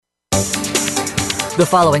The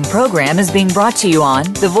following program is being brought to you on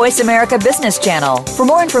the Voice America Business Channel. For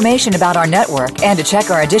more information about our network and to check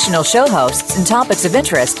our additional show hosts and topics of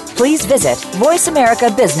interest, please visit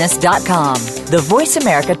voiceamericabusiness.com. The Voice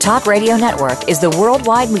America Talk Radio Network is the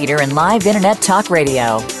worldwide leader in live Internet talk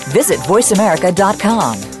radio. Visit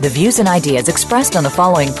voiceamerica.com. The views and ideas expressed on the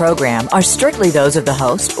following program are strictly those of the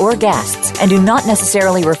host or guests and do not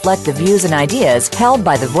necessarily reflect the views and ideas held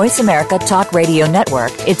by the Voice America Talk Radio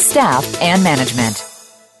Network, its staff, and management.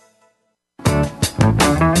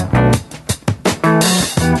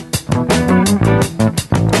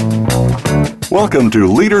 Welcome to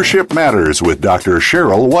Leadership Matters with Dr.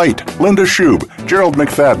 Cheryl White, Linda Shube, Gerald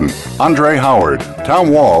McFadden, Andre Howard, Tom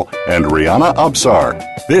Wall, and Rihanna Absar.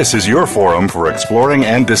 This is your forum for exploring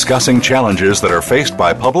and discussing challenges that are faced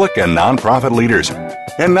by public and nonprofit leaders.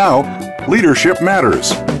 And now, Leadership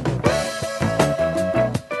Matters.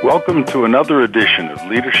 Welcome to another edition of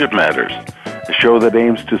Leadership Matters, a show that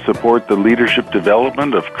aims to support the leadership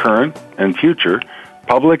development of current and future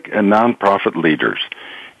public and nonprofit leaders.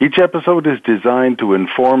 Each episode is designed to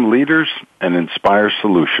inform leaders and inspire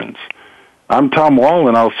solutions. I'm Tom Wall,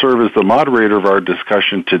 and I'll serve as the moderator of our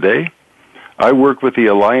discussion today. I work with the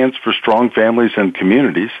Alliance for Strong Families and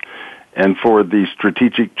Communities and for the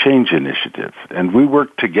Strategic Change Initiative, and we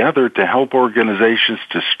work together to help organizations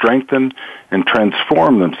to strengthen and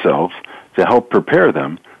transform themselves to help prepare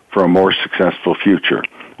them for a more successful future.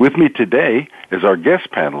 With me today as our guest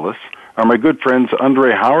panelists are my good friends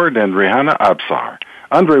Andre Howard and Rihanna Absar.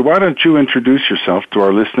 Andre, why don't you introduce yourself to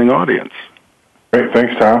our listening audience? Great,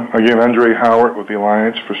 thanks, Tom. Again, Andre Howard with the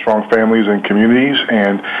Alliance for Strong Families and Communities,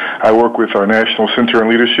 and I work with our National Center on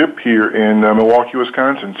Leadership here in Milwaukee,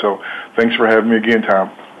 Wisconsin. So thanks for having me again,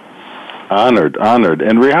 Tom. Honored.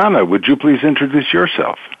 And Rihanna, would you please introduce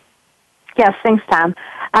yourself? Yes, thanks, Tom.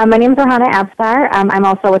 My name is Rihanna Absar. I'm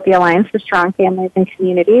also with the Alliance for Strong Families and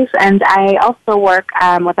Communities, and I also work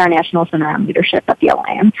with our National Center on Leadership at the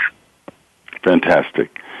Alliance.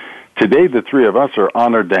 Fantastic. Today, the three of us are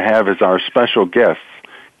honored to have as our special guests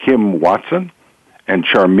Kim Watson and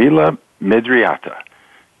Charmila Medriata.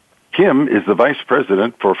 Kim is the Vice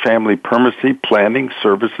President for Family Permanency Planning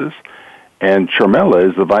Services, and Charmila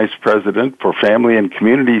is the Vice President for Family and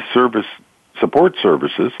Community Support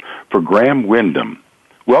Services for Graham Windham.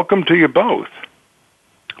 Welcome to you both.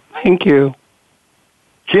 Thank you.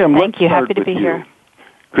 Kim, Thank you. Happy to be here.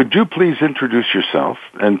 Could you please introduce yourself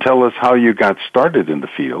and tell us how you got started in the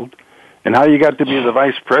field and how you got to be the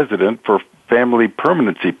Vice President for Family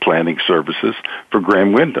Permanency Planning Services for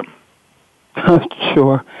Graham Windham?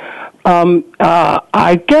 Sure.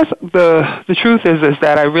 I guess the truth is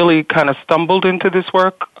that I really kind of stumbled into this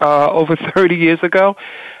work over 30 years ago.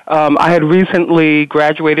 I had recently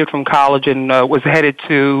graduated from college and was headed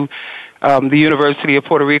to the University of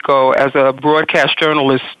Puerto Rico as a broadcast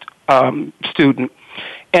journalist student.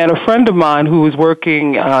 And a friend of mine who was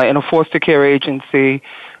working in a foster care agency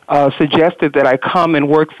suggested that I come and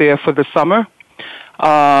work there for the summer.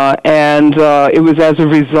 And it was as a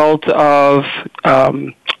result of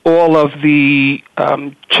all of the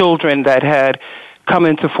children that had come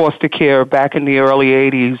into foster care back in the early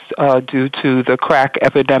 80s due to the crack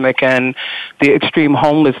epidemic and the extreme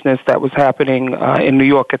homelessness that was happening in New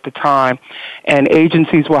York at the time. And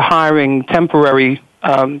agencies were hiring temporary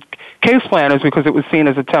case planners because it was seen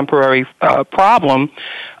as a temporary problem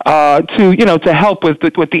to help with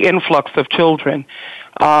the influx of children.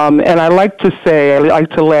 And I like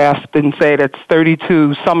to laugh and say that's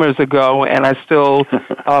 32 summers ago, and I still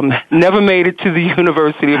never made it to the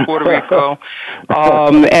University of Puerto Rico.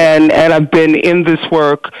 And I've been in this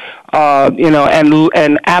work,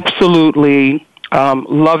 and absolutely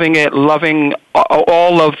loving it, loving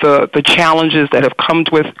all of the challenges that have come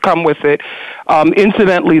with it.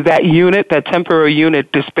 Incidentally, that temporary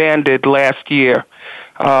unit disbanded last year.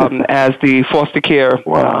 As the foster care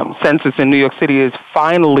census in New York City is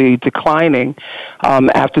finally declining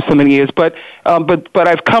after so many years. But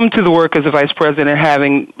I've come to the work as a vice president,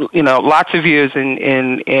 having lots of years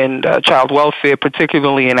in child welfare,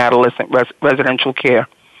 particularly in adolescent residential care.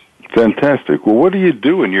 Fantastic. Well, what do you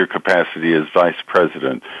do in your capacity as vice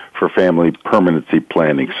president for Family Permanency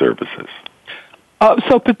Planning Services?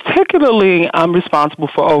 So particularly, I'm responsible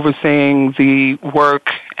for overseeing the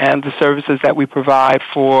work and the services that we provide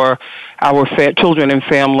for our children and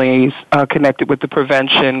families connected with the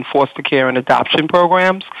prevention, foster care, and adoption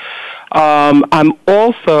programs. I'm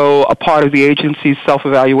also a part of the agency's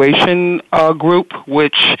self-evaluation group,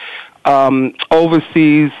 which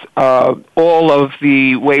oversees all of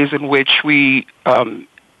the ways in which we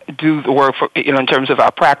do the work in terms of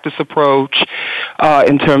our practice approach,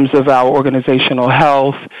 in terms of our organizational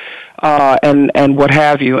health, and what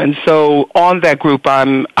have you. And so on that group,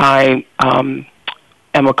 I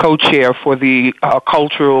am a co-chair for the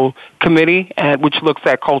cultural committee, which looks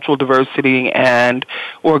at cultural diversity and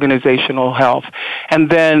organizational health. And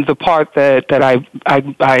then the part that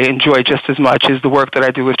I enjoy just as much is the work that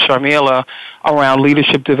I do with Sharmila around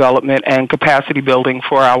leadership development and capacity building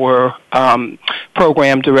for our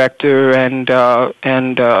program director and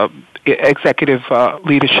executive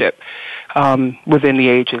leadership within the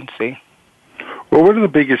agency. Well, what are the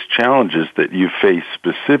biggest challenges that you face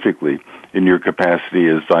specifically in your capacity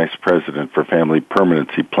as Vice President for Family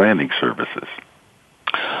Permanency Planning Services?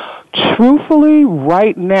 Truthfully,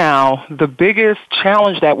 right now, the biggest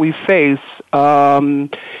challenge that we face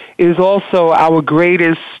is also our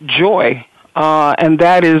greatest joy, and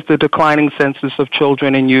that is the declining census of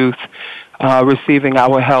children and youth receiving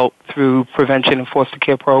our help through prevention and foster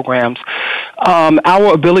care programs.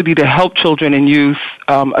 Our ability to help children and youth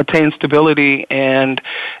attain stability and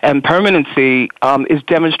permanency is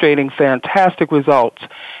demonstrating fantastic results,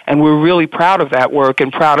 and we're really proud of that work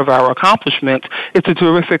and proud of our accomplishments. It's a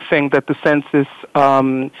terrific thing that the census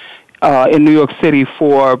in New York City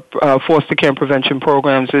for foster care and prevention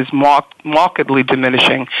programs is markedly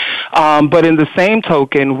diminishing. But in the same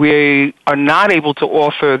token, we are not able to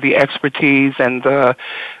offer the expertise and the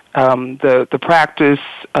practice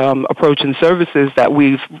approach and services that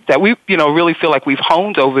we really feel like we've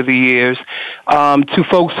honed over the years to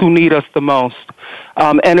folks who need us the most.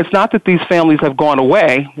 And it's not that these families have gone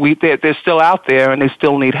away. They're still out there and they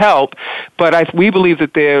still need help. But we believe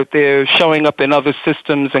that they're showing up in other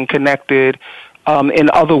systems and connected in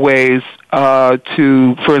other ways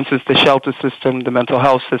to, for instance, the shelter system, the mental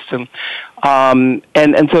health system.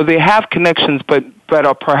 And so they have connections, but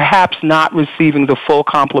are perhaps not receiving the full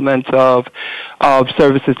complement of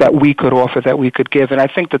services that we could offer, that we could give. And I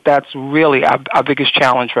think that that's really our biggest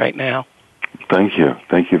challenge right now. Thank you.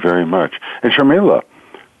 Thank you very much. And Sharmila,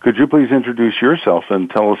 could you please introduce yourself and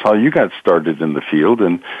tell us how you got started in the field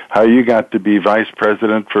and how you got to be Vice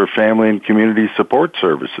President for Family and Community Support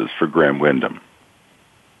Services for Graham Windham?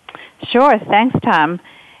 Sure. Thanks, Tom.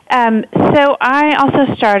 So I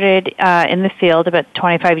also started in the field about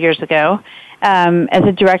 25 years ago as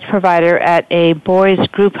a direct provider at a boys'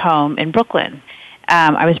 group home in Brooklyn.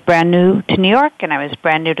 I was brand new to New York, and I was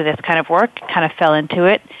brand new to this kind of work, kind of fell into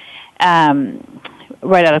it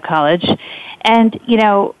right out of college. And,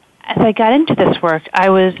 as I got into this work, I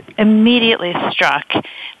was immediately struck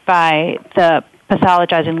by the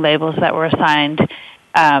pathologizing labels that were assigned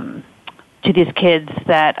to these kids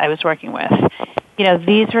that I was working with.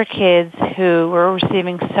 These were kids who were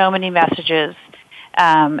receiving so many messages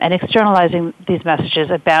and externalizing these messages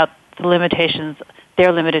about the limitations,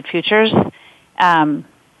 their limited futures. I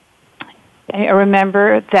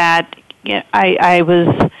remember that I was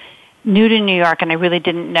new to New York and I really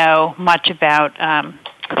didn't know much about,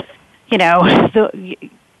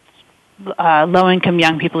 the low-income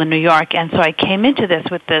young people in New York, and so I came into this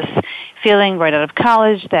with this feeling right out of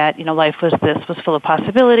college that life was full of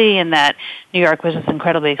possibility, and that New York was this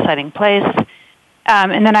incredibly exciting place.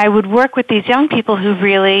 And then I would work with these young people who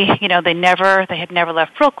really, they had never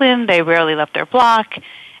left Brooklyn, they rarely left their block,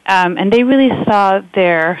 and they really saw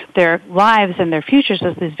their lives and their futures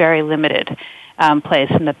as this very limited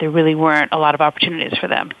place, and that there really weren't a lot of opportunities for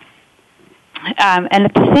them. And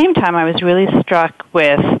at the same time, I was really struck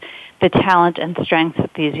with the talent and strengths that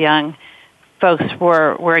these young folks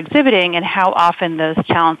were exhibiting, and how often those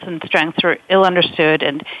talents and strengths were ill understood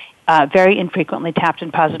and very infrequently tapped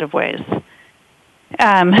in positive ways.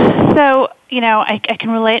 So, I can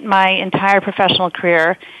relate my entire professional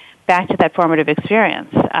career back to that formative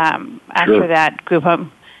experience. After that group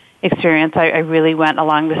home experience, I really went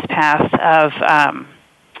along this path of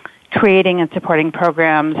creating and supporting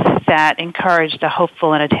programs that encouraged a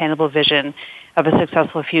hopeful and attainable vision of a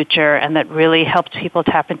successful future, and that really helped people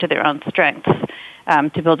tap into their own strengths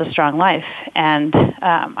to build a strong life. And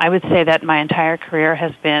I would say that my entire career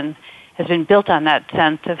has been built on that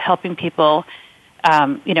sense of helping people,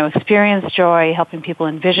 experience joy, helping people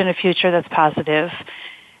envision a future that's positive,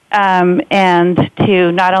 and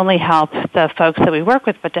to not only help the folks that we work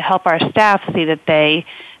with, but to help our staff see that they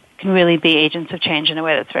can really be agents of change in a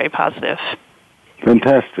way that's very positive.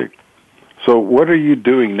 Fantastic. So what are you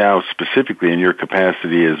doing now specifically in your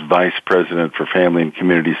capacity as Vice President for Family and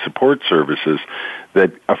Community Support Services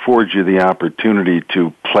that affords you the opportunity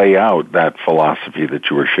to play out that philosophy that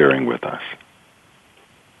you were sharing with us?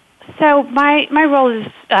 So my role is,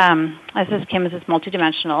 as this Kim, is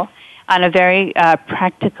multidimensional. On a very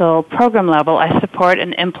practical program level, I support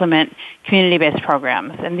and implement community-based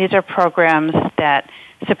programs. And these are programs that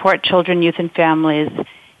support children, youth, and families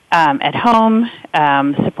at home,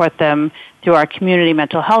 support them through our community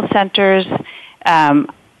mental health centers.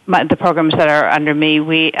 The programs that are under me,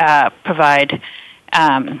 we provide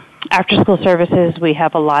after-school services. We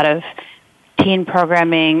have a lot of teen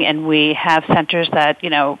programming, and we have centers that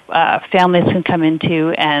families can come into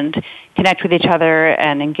and connect with each other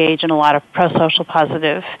and engage in a lot of pro-social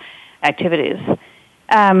positive activities.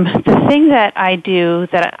 The thing that I do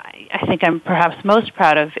that I think I'm perhaps most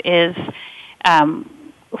proud of is a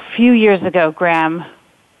few years ago, Graham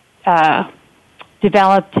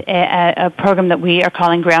developed a program that we are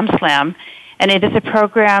calling Graham Slam, and it is a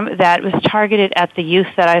program that was targeted at the youth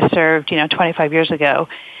that I served, 25 years ago,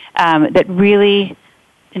 that really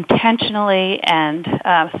intentionally and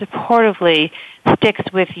supportively sticks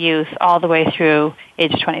with youth all the way through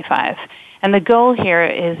age 25. And the goal here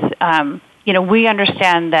is, we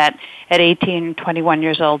understand that at 18, 21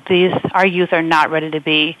 years old, our youth are not ready to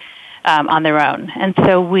be on their own. And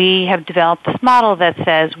so we have developed this model that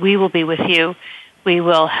says we will be with you. We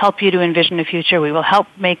will help you to envision a future. We will help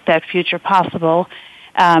make that future possible.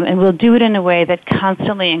 And we'll do it in a way that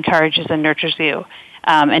constantly encourages and nurtures you.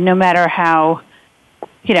 And no matter how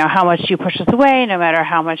much you push us away, no matter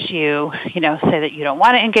how much you say that you don't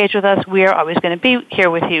want to engage with us, we are always going to be here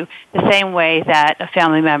with you the same way that a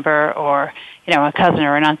family member or, a cousin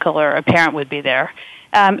or an uncle or a parent would be there.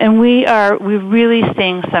 And we're really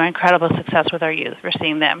seeing some incredible success with our youth. We're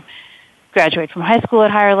seeing them graduate from high school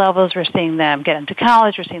at higher levels. We're seeing them get into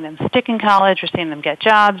college. We're seeing them stick in college. We're seeing them get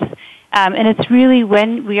jobs. And it's really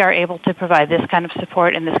when we are able to provide this kind of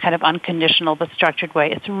support in this kind of unconditional but structured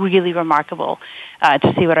way, it's really remarkable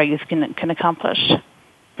to see what our youth can accomplish.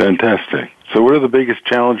 Fantastic. So what are the biggest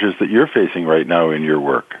challenges that you're facing right now in your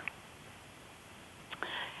work?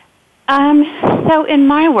 So in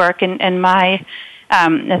my work, and my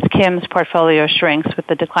as Kim's portfolio shrinks with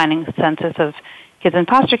the declining census of kids in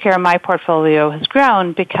foster care, my portfolio has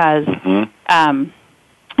grown because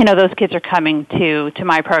those kids are coming to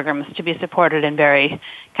my programs to be supported in very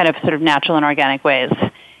kind of sort of natural and organic ways.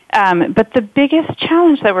 But the biggest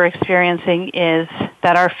challenge that we're experiencing is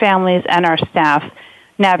that our families and our staff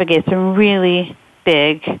navigate some really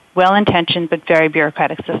big, well-intentioned but very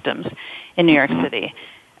bureaucratic systems in New York City.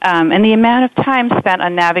 And the amount of time spent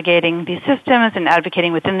on navigating these systems and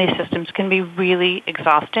advocating within these systems can be really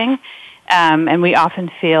exhausting. And we often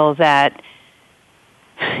feel that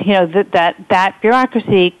that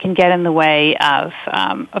bureaucracy can get in the way of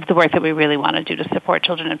the work that we really want to do to support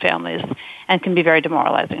children and families, and can be very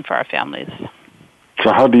demoralizing for our families.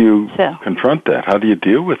 So how do you confront that? How do you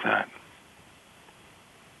deal with that?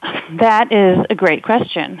 That is a great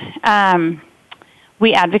question.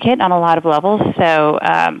 We advocate on a lot of levels, so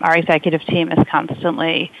our executive team is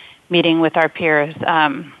constantly meeting with our peers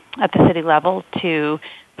at the city level to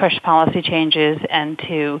push policy changes and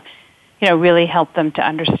to really help them to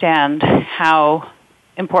understand how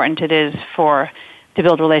important it is to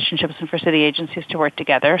build relationships and for city agencies to work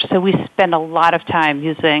together. So we spend a lot of time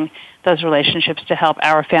using those relationships to help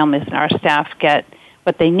our families and our staff get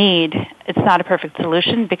what they need. It's not a perfect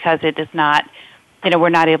solution because it is not, we're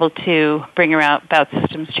not able to bring about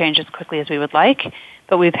systems change as quickly as we would like,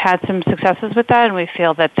 but we've had some successes with that, and we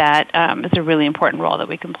feel that is a really important role that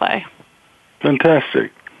we can play.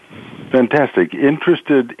 Fantastic.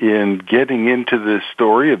 Interested in getting into this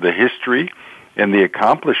story of the history and the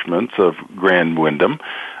accomplishments of Grand Windham.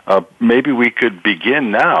 Maybe we could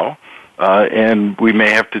begin now, and we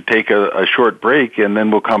may have to take a short break, and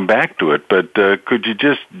then we'll come back to it. But could you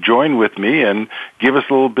just join with me and give us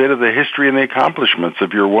a little bit of the history and the accomplishments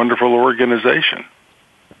of your wonderful organization?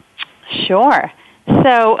 Sure.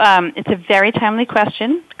 So it's a very timely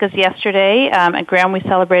question, because yesterday at Graham we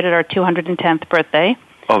celebrated our 210th birthday.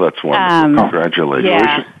 Oh, that's wonderful. Congratulations.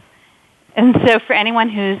 Yeah. And so for anyone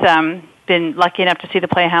who's been lucky enough to see the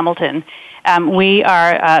play Hamilton, we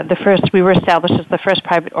are we were established as the first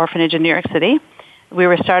private orphanage in New York City. We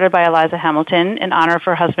were started by Eliza Hamilton in honor of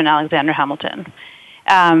her husband, Alexander Hamilton.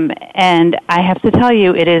 And I have to tell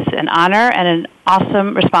you, it is an honor and an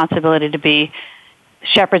awesome responsibility to be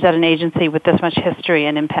shepherds at an agency with this much history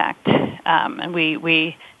and impact. And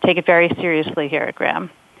we take it very seriously here at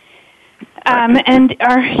Graham. And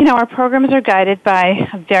our programs are guided by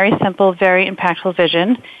a very simple, very impactful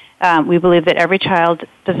vision. We believe that every child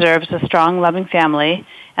deserves a strong, loving family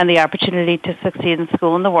and the opportunity to succeed in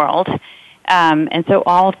school and the world. And so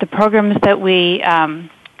all of the programs that we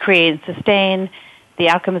create and sustain, the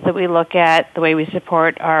outcomes that we look at, the way we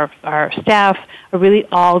support our staff, are really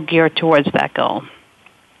all geared towards that goal.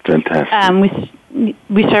 Fantastic.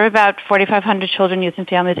 We serve about 4,500 children, youth, and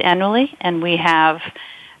families annually, and we have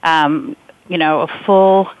a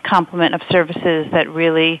full complement of services that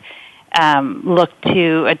really look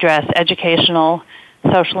to address educational,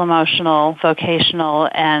 social, emotional, vocational,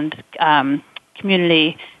 and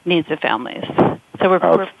community needs of families. So we're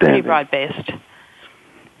pretty broad-based.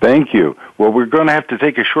 Thank you. Well, we're going to have to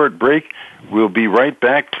take a short break. We'll be right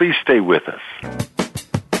back. Please stay with us.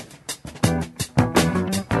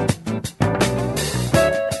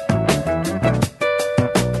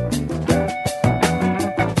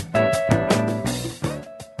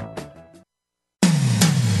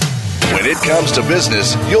 When it comes to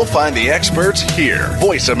business, you'll find the experts here.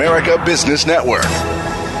 Voice America Business Network.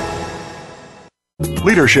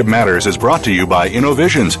 Leadership Matters is brought to you by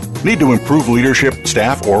Innovisions. Need to improve leadership,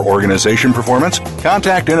 staff, or organization performance?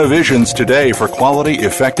 Contact Innovisions today for quality,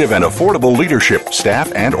 effective, and affordable leadership,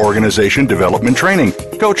 staff, and organization development training,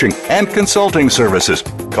 coaching, and consulting services.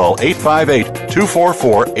 Call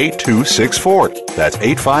 858-244-8264. That's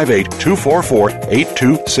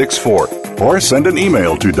 858-244-8264. Or send an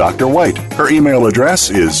email to Dr. White. Her email address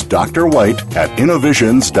is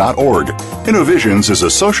drwhite@innovisions.org. Innovisions is a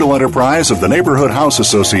social enterprise of the Neighborhood House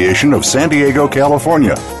Association of San Diego,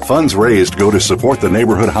 California. Funds raised go to support the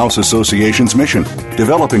Neighborhood House Association's mission,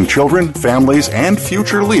 developing children, families, and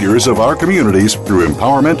future leaders of our communities through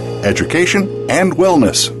empowerment, education, and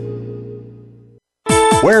wellness.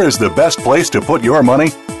 Where is the best place to put your money?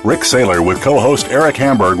 Rick Saylor with co-host Eric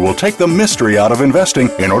Hamburg will take the mystery out of investing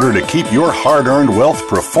in order to keep your hard-earned wealth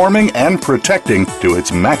performing and protecting to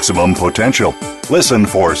its maximum potential. Listen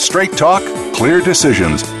for Straight Talk, Clear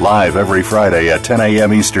Decisions, live every Friday at 10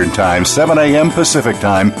 a.m. Eastern Time, 7 a.m. Pacific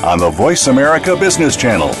Time on the Voice America Business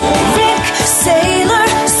Channel. Rick Saylor,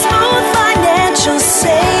 smooth financial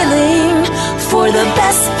sailing for the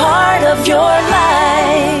best part of your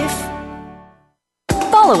life.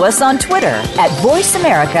 Follow us on Twitter at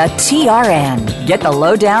VoiceAmericaTRN. Get the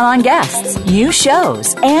lowdown on guests, new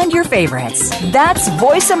shows, and your favorites. That's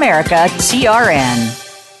VoiceAmericaTRN.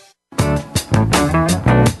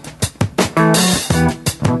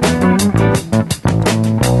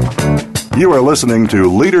 You are listening to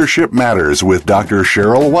Leadership Matters with Dr.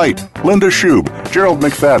 Cheryl White, Linda Shube, Gerald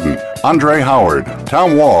McFadden, Andre Howard,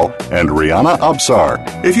 Tom Wall, and Rihanna Absar.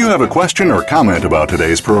 If you have a question or comment about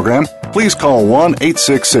today's program, please call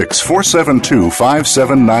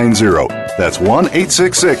 1-866-472-5790. That's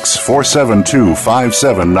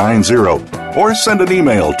 1-866-472-5790. Or send an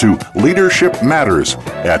email to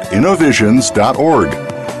leadershipmatters@innovisions.org.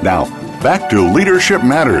 Now, back to Leadership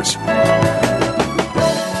Matters.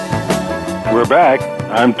 We're back.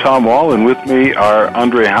 I'm Tom Wall, and with me are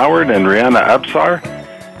Andre Howard and Rihanna Absar.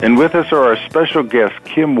 And with us are our special guests,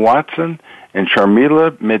 Kim Watson and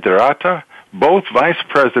Sharmila Mediratta, both vice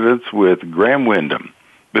presidents with Graham Windham.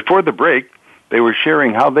 Before the break, they were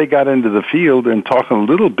sharing how they got into the field and talking a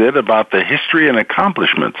little bit about the history and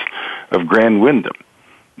accomplishments of Graham Windham.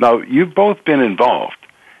 Now, you've both been involved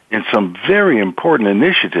in some very important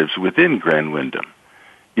initiatives within Graham Windham.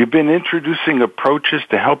 You've been introducing approaches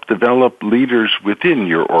to help develop leaders within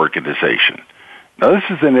your organization. Now, this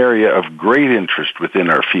is an area of great interest within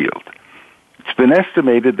our field. It's been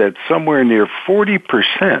estimated that somewhere near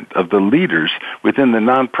 40% of the leaders within the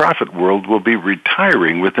nonprofit world will be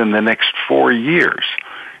retiring within the next 4 years.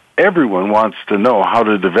 Everyone wants to know how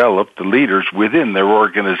to develop the leaders within their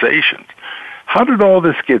organizations. How did all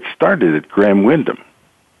this get started at Graham Windham?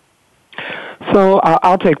 So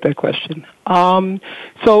I'll take that question.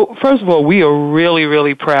 So first of all, we are really,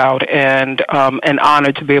 really proud and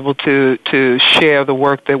honored to be able to share the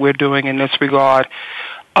work that we're doing in this regard.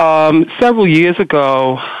 Several years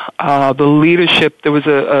ago, there was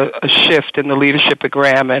a shift in the leadership at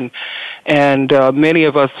Graham, and many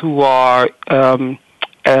of us who are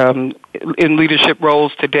in leadership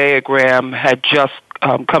roles today at Graham had just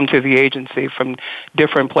come to the agency from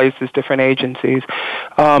different places, different agencies.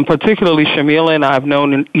 Particularly Sharmila and I have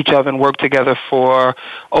known each other and worked together for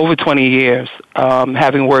over 20 years,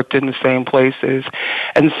 having worked in the same places.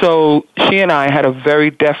 And so she and I had a very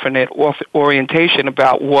definite orientation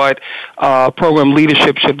about what program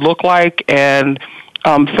leadership should look like, and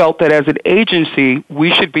felt that as an agency,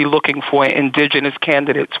 we should be looking for indigenous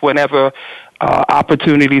candidates whenever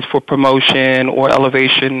opportunities for promotion or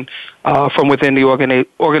elevation from within the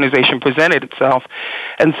organization presented itself.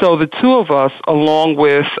 And so the two of us, along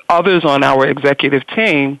with others on our executive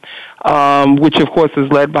team, which of course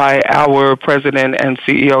is led by our president and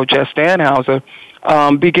CEO, Jess Danhauser,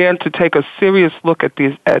 began to take a serious look at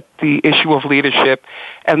the issue of leadership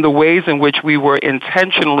and the ways in which we were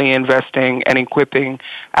intentionally investing and equipping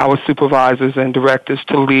our supervisors and directors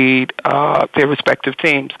to lead their respective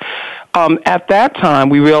teams. At that time,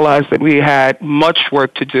 we realized that we had much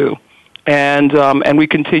work to do And we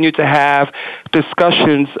continue to have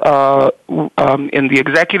discussions in the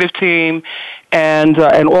executive team, and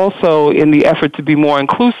also in the effort to be more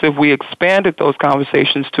inclusive, we expanded those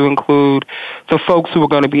conversations to include the folks who are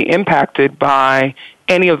going to be impacted by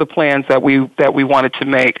any of the plans that we wanted to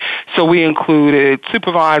make. So we included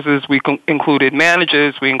supervisors, we included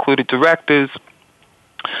managers, we included directors.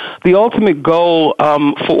 The ultimate goal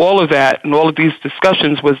for all of that and all of these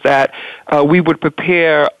discussions was that we would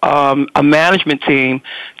prepare a management team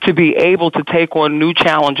to be able to take on new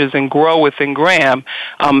challenges and grow within Graham.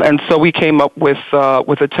 And so we came up with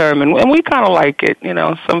a term, and we kind of like it. You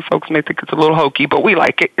know, some folks may think it's a little hokey, but we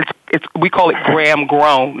like it. We call it Graham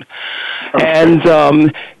Grown. Okay.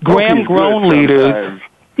 And Graham Grown leaders.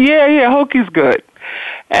 Yeah, hokey's good.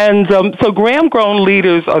 And so Graham-grown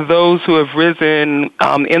leaders are those who have risen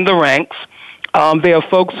in the ranks. They are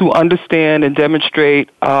folks who understand and demonstrate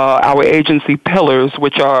our agency pillars,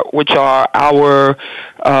 which are our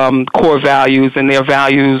core values, and their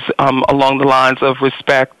values along the lines of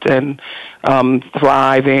respect and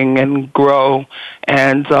thriving and grow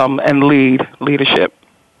and leadership.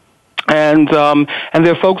 And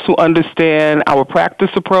they're folks who understand our practice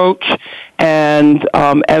approach, and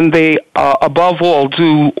they above all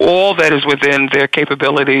do all that is within their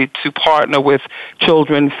capability to partner with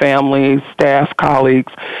children, families, staff,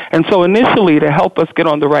 colleagues. And so initially, to help us get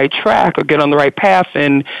on the right track or get on the right path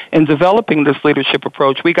in developing this leadership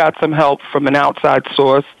approach, we got some help from an outside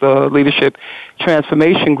source, the Leadership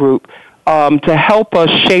Transformation Group, to help us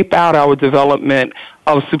shape out our development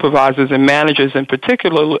of supervisors and managers in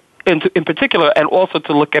particular, and also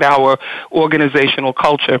to look at our organizational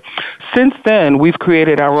culture. Since then, we've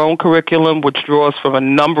created our own curriculum, which draws from a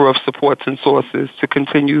number of supports and sources to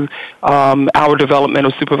continue our development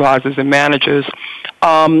of supervisors and managers.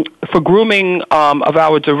 For grooming of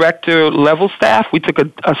our director-level staff, we took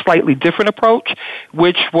a slightly different approach,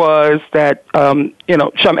 which was that, and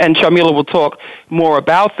Sharmila will talk more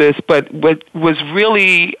about this, but was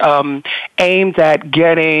really aimed at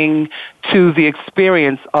getting to the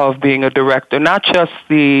experience of being a director, not just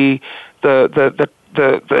the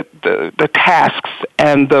tasks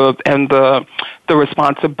and the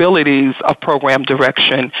responsibilities of program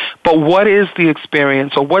direction, but what is the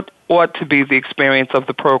experience, or what ought to be the experience of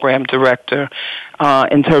the program director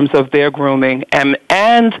in terms of their grooming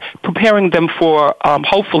and preparing them for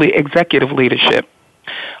hopefully executive leadership.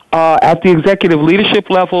 At the executive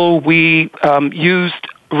leadership level, we used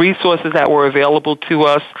resources that were available to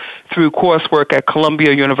us through coursework at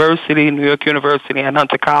Columbia University, New York University, and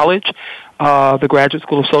Hunter College, the Graduate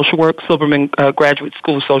School of Social Work, Silberman Graduate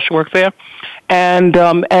School of Social Work there.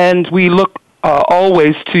 And we look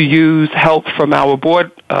always to use help from our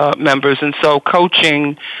board members, and so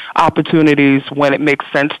coaching opportunities when it makes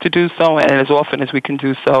sense to do so, and as often as we can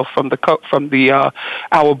do so from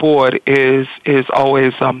our board is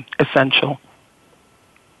always essential.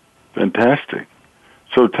 Fantastic.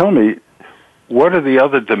 So tell me, what are the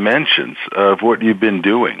other dimensions of what you've been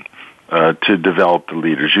doing to develop the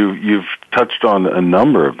leaders? You've touched on a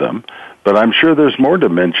number of them, but I'm sure there's more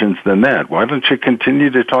dimensions than that. Why don't you continue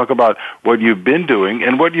to talk about what you've been doing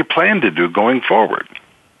and what you plan to do going forward?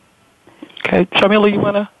 Okay. Sharmila, you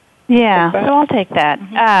want to? Yeah, so I'll take that.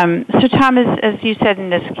 So Tom, as you said,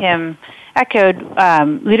 and as Kim echoed,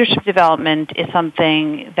 leadership development is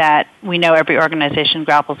something that we know every organization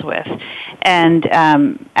grapples with. And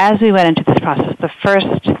as we went into this process, the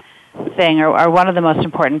first thing, or one of the most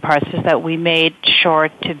important parts, is that we made sure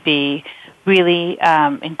to be really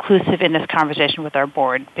inclusive in this conversation with our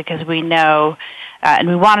board, because we know, and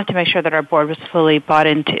we wanted to make sure that our board was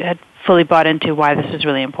had fully bought into why this was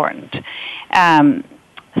really important. And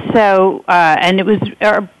it was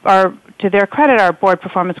to their credit, our board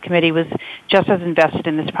performance committee was just as invested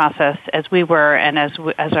in this process as we were, and as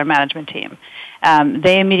our management team.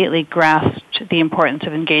 They immediately grasped the importance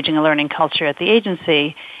of engaging a learning culture at the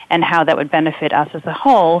agency and how that would benefit us as a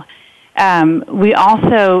whole. We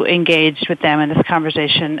also engaged with them in this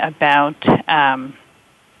conversation about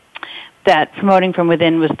that promoting from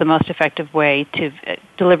within was the most effective way to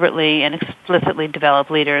deliberately and explicitly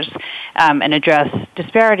develop leaders and address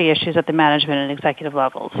disparity issues at the management and executive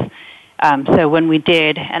levels. So when we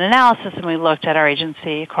did an analysis and we looked at our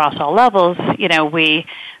agency across all levels, we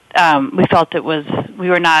felt we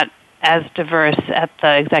were not as diverse at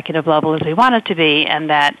the executive level as we wanted to be,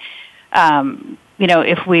 and that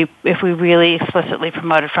if we really explicitly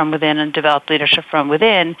promoted from within and developed leadership from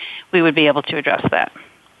within, we would be able to address that.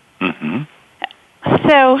 Mm-hmm.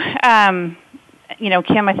 So,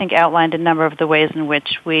 Kim, I think, outlined a number of the ways in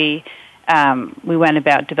which we we went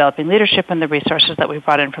about developing leadership and the resources that we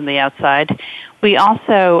brought in from the outside. We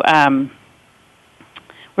also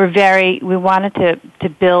we wanted to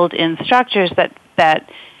build in structures that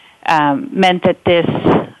meant that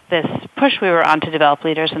this push we were on to develop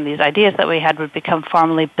leaders and these ideas that we had would become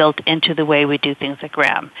formally built into the way we do things at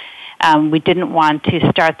Graham. We didn't want to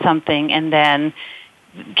start something and then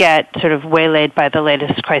get sort of waylaid by the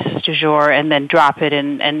latest crisis du jour and then drop it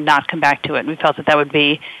and not come back to it. We felt that would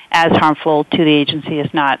be as harmful to the agency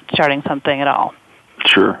as not starting something at all.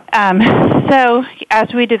 Sure. So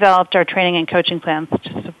as we developed our training and coaching plans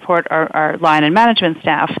to support our line and management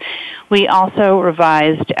staff, we also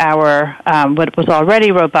revised our what was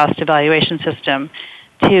already robust evaluation system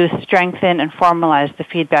to strengthen and formalize the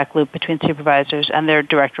feedback loop between supervisors and their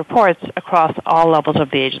direct reports across all levels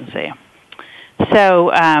of the agency.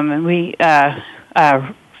 So we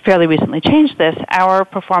fairly recently changed this. Our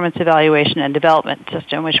performance evaluation and development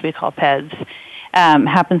system, which we call PEDS,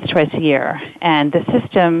 happens twice a year. And the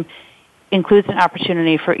system includes an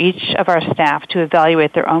opportunity for each of our staff to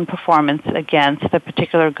evaluate their own performance against the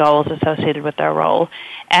particular goals associated with their role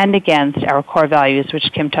and against our core values,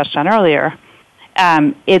 which Kim touched on earlier.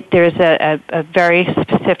 There's a very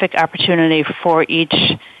specific opportunity for each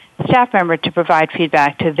staff member to provide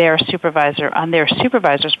feedback to their supervisor on their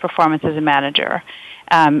supervisor's performance as a manager,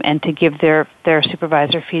 and to give their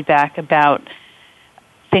supervisor feedback about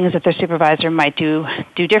things that their supervisor might do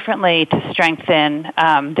differently to strengthen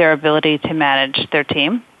their ability to manage their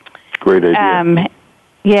team. Great idea.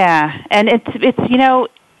 Yeah, and it's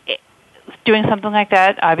doing something like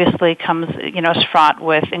that obviously comes is fraught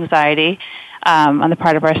with anxiety on the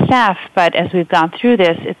part of our staff. But as we've gone through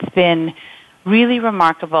this, it's been really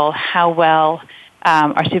remarkable how well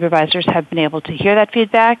our supervisors have been able to hear that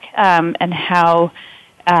feedback, and how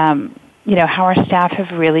our staff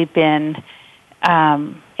have really been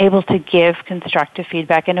able to give constructive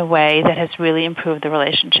feedback in a way that has really improved the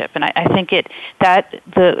relationship. And I think that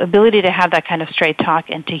the ability to have that kind of straight talk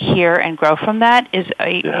and to hear and grow from that is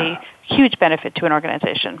a huge benefit to an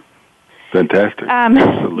organization. Fantastic.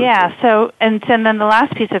 Absolutely. Yeah. So then the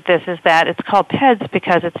last piece of this is that it's called PEDS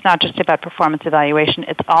because it's not just about performance evaluation.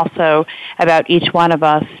 It's also about each one of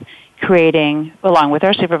us creating, along with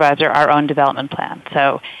our supervisor, our own development plan.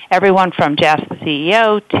 So everyone from Jeff, the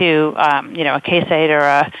CEO, to a case aide or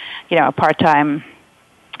a part-time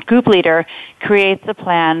group leader creates a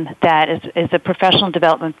plan that is a professional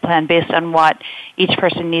development plan based on what each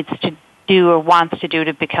person needs to do or wants to do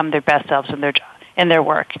to become their best selves in their job, in their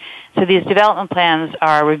work. So these development plans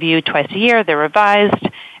are reviewed twice a year. They're revised,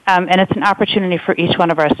 and it's an opportunity for each one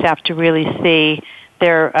of our staff to really see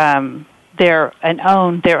their own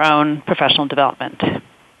professional development.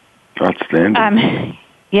 Outstanding.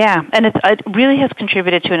 And it really has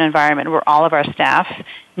contributed to an environment where all of our staff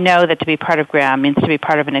know that to be part of Graham means to be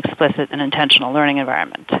part of an explicit and intentional learning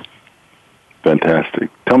environment. Fantastic.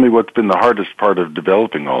 Tell me what's been the hardest part of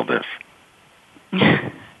developing all this. Kim,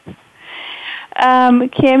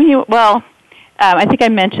 I think I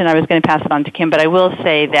mentioned I was going to pass it on to Kim, but I will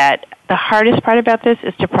say that the hardest part about this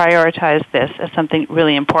is to prioritize this as something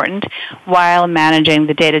really important while managing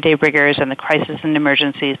the day-to-day rigors and the crises and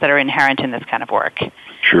emergencies that are inherent in this kind of work.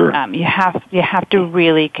 Sure. You have to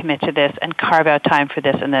really commit to this and carve out time for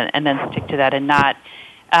this, and then stick to that, and not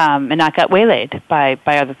get waylaid by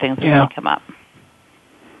other things that may come up.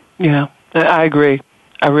 Yeah, I agree.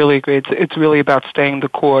 I really agree. It's really about staying the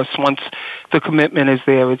course. Once the commitment is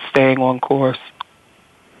there, it's staying on course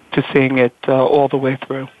to seeing it all the way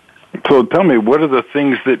through. So tell me, what are the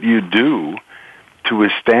things that you do to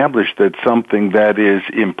establish that something that is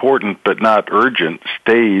important but not urgent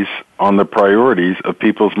stays on the priorities of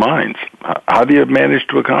people's minds? How do you manage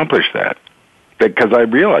to accomplish that? Because I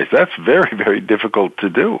realize that's very, very difficult to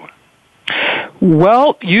do.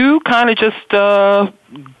 Well, you kind of just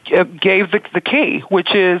gave the key,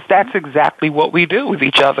 which is that's exactly what we do with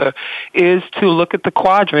each other, is to look at the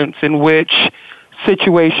quadrants in which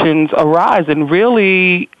situations arise and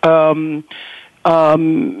really,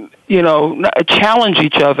 challenge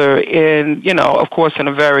each other in, of course, in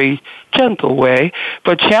a very gentle way,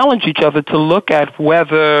 but challenge each other to look at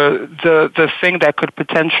whether the thing that could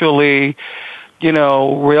potentially,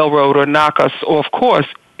 railroad or knock us off course,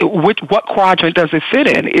 what quadrant does it fit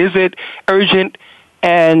in? Is it urgent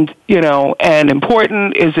and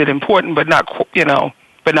important? Is it important but not,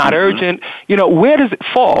 but not urgent? Where does it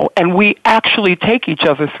fall? And we actually take each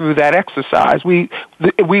other through that exercise. We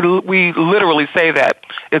literally say that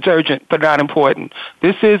it's urgent but not important.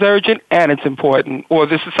 This is urgent and it's important, or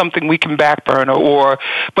this is something we can backburner,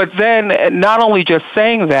 but then not only just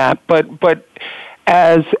saying that, but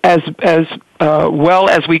as well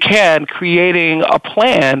as we can, creating a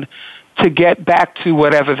plan to get back to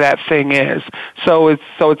whatever that thing is. So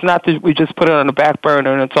it's not that we just put it on the back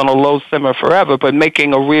burner and it's on a low simmer forever, but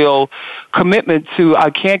making a real commitment to,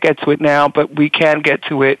 I can't get to it now, but we can get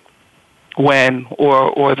to it when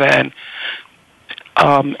or then.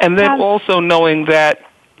 And then also knowing that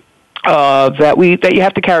you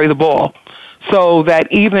have to carry the ball, so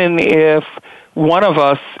that even if one of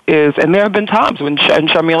us is, and there have been times when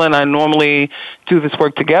Sharmila and I normally do this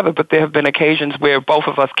work together, but there have been occasions where both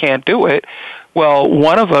of us can't do it. Well,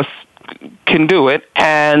 one of us can do it,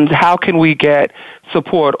 and how can we get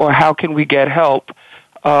support, or how can we get help,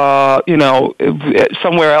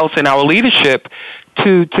 somewhere else in our leadership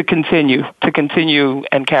to continue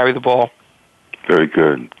and carry the ball. Very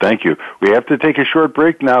good. Thank you. We have to take a short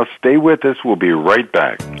break now. Stay with us. We'll be right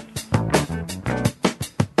back.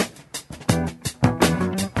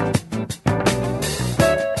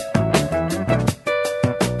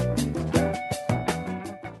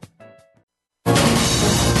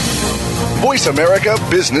 Voice America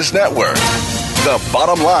Business Network, the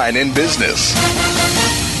bottom line in business.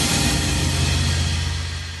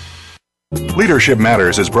 Leadership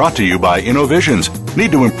Matters is brought to you by Innovisions.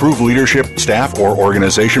 Need to improve leadership, staff, or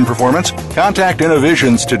organization performance? Contact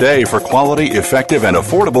Innovisions today for quality, effective, and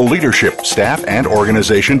affordable leadership, staff, and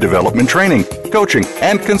organization development training, coaching,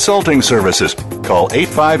 and consulting services. Call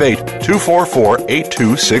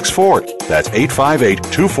 858-244-8264. That's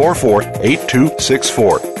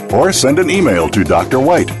 858-244-8264. Or send an email to Dr.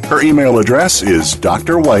 White. Her email address is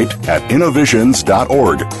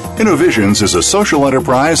drwhite@innovisions.org. Innovisions is a social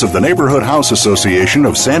enterprise of the Neighborhood House Association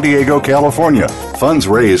of San Diego, California. Funds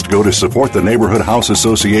raised go to support the Neighborhood House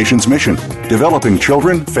Association's mission, developing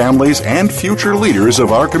children, families, and future leaders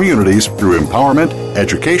of our communities through empowerment,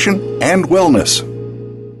 education, and wellness.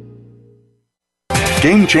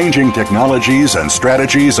 Game-changing technologies and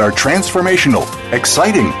strategies are transformational,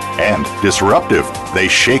 exciting, and disruptive. They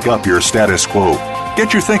shake up your status quo,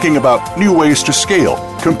 get you thinking about new ways to scale,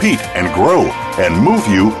 compete, and grow, and move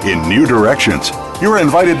you in new directions. You're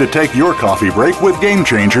invited to take your coffee break with Game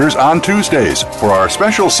Changers on Tuesdays for our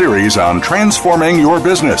special series on transforming your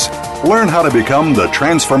business. Learn how to become the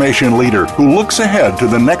transformation leader who looks ahead to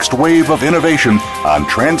the next wave of innovation on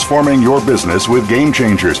Transforming Your Business with Game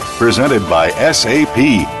Changers, presented by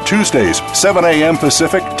SAP. Tuesdays, 7 a.m.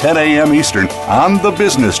 Pacific, 10 a.m. Eastern on the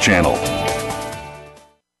Business Channel.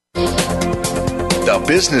 The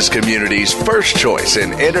business community's first choice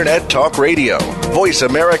in Internet Talk Radio. Voice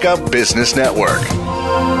America Business Network.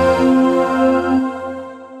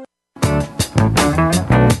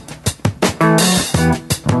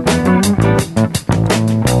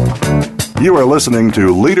 You are listening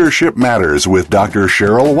to Leadership Matters with Dr.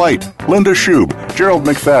 Cheryl White, Linda Shube, Gerald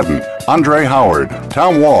McFadden, Andre Howard,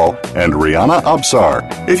 Tom Wall, and Rihanna Absar.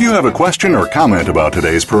 If you have a question or comment about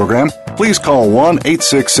today's program, please call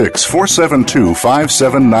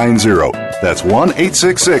 1-866-472-5790. That's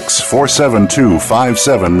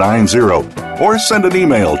 1-866-472-5790. Or send an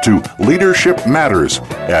email to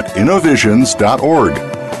leadershipmatters@innovisions.org.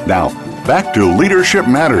 Now, back to Leadership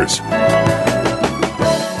Matters.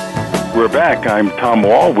 We're back. I'm Tom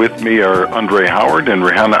Wall. With me are Andre Howard and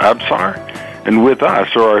Rihanna Absar. And with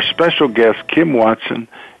us are our special guests, Kim Watson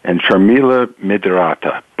and Sharmila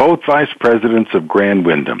Mitrata, both vice presidents of Grand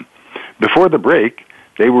Wyndham. Before the break,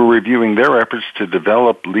 they were reviewing their efforts to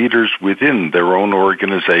develop leaders within their own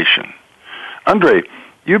organization. Andre,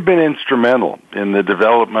 you've been instrumental in the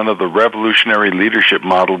development of the revolutionary leadership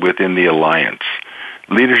model within the Alliance.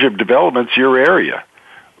 Leadership development's your area.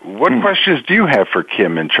 What questions do you have for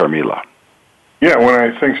Kim and Sharmila? Yeah,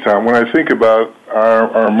 thanks, Tom. When I think about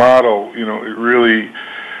our model, it really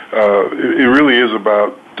is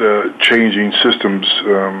about changing systems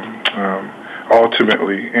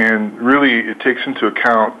ultimately, and really it takes into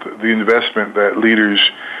account the investment that leaders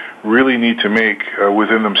really need to make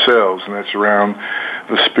within themselves, and that's around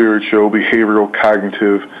the spiritual, behavioral,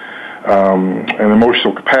 cognitive, and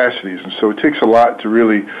emotional capacities. And so it takes a lot to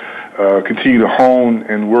really continue to hone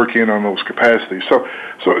and work in on those capacities. So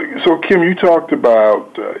Kim, you talked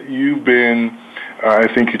about you've been, I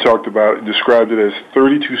think you described it as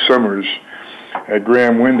 32 summers at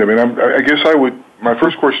Grand Wyndham, and I guess my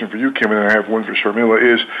first question for you, Kim, and then I have one for Sharmila,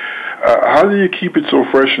 is how do you keep it so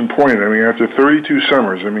fresh and pointed? I mean, after 32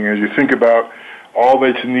 summers, as you think about all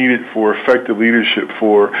that's needed for effective leadership,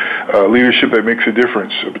 for leadership that makes a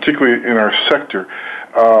difference, particularly in our sector,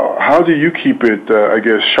 how do you keep it,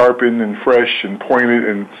 sharpened and fresh and pointed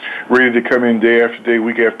and ready to come in day after day,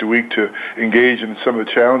 week after week to engage in some of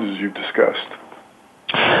the challenges you've discussed?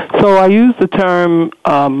 So I used the term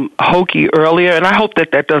hokey earlier, and I hope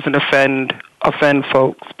that that doesn't offend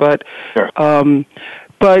folks. But,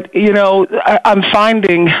 but you know, I'm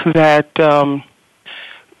finding that.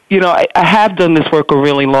 I have done this work a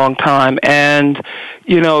really long time, and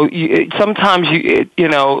sometimes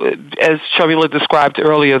as Shamila described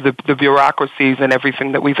earlier, the bureaucracies and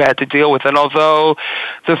everything that we've had to deal with. And although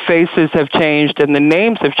the faces have changed and the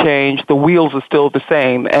names have changed, the wheels are still the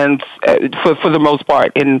same. And for the most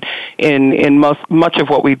part, in much of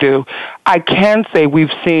what we do, I can say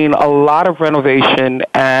we've seen a lot of renovation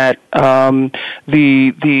at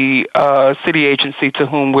the city agency to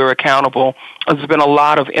whom we're accountable. There's been a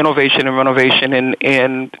lot of innovation and renovation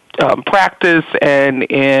in practice and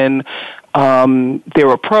in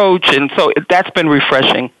their approach, and so that's been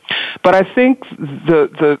refreshing. But I think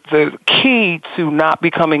the key to not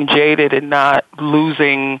becoming jaded and not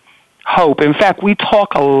losing hope. In fact, we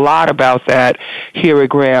talk a lot about that here at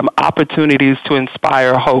Graham, opportunities to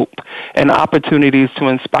inspire hope and opportunities to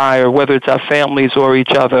inspire, whether it's our families or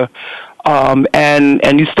each other.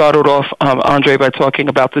 And you started off, Andre, by talking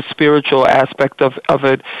about the spiritual aspect of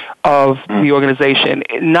the organization,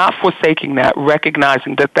 not forsaking that,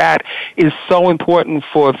 recognizing that is so important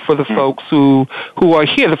for the folks who are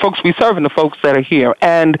here, the folks we serve and the folks that are here.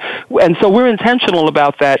 And so we're intentional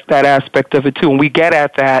about that aspect of it too. And we get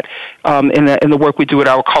at that, in the work we do at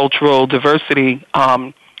our cultural diversity,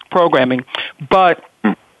 programming. But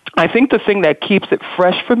I think the thing that keeps it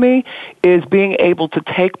fresh for me is being able to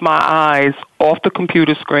take my eyes off the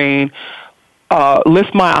computer screen,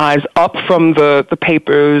 lift my eyes up from the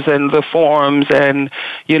papers and the forums and,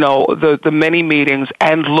 the many meetings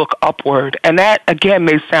and look upward. And that, again,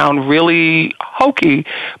 may sound really hokey,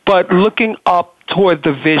 but looking up toward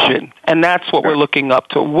the vision, and that's what we're looking up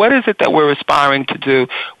to. What is it that we're aspiring to do?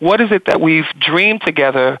 What is it that we've dreamed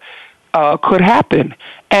together could happen?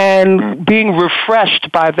 And being refreshed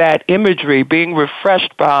by that imagery, being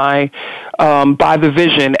refreshed by the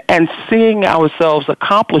vision, and seeing ourselves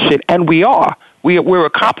accomplish it, and we're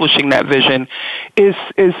accomplishing that vision, is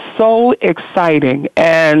so exciting.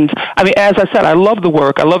 And I mean, as I said, I love the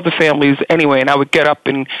work, I love the families anyway, and I would get up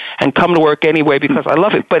and come to work anyway because I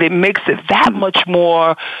love it. But it makes it that much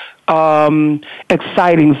more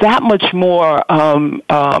exciting, that much more,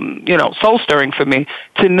 soul-stirring for me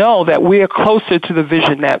to know that we are closer to the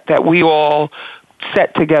vision that we all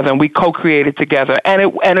set together and we co-created together.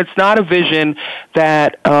 And it's not a vision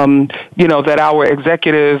that, that our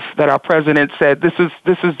executive, that our president said, this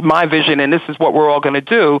is my vision and this is what we're all going to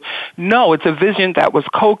do. No, it's a vision that was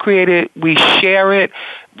co-created. We share it.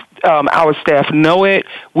 Our staff know it.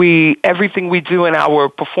 Everything we do in our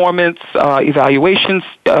performance evaluations,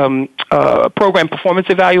 program performance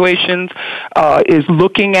evaluations, is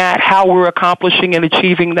looking at how we're accomplishing and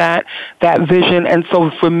achieving that vision. And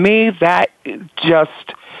so for me, that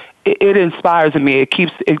just it inspires me.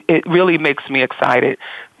 It really makes me excited.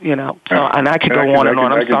 So, and I could go on and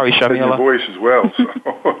on. I'm sorry, Shamila. Your voice as well. So,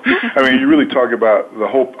 I mean, you really talk about the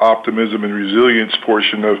hope, optimism, and resilience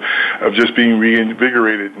portion of just being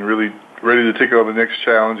reinvigorated and really ready to take on the next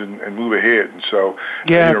challenge and move ahead. And so,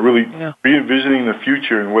 really re-envisioning the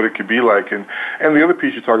future and what it could be like. And the other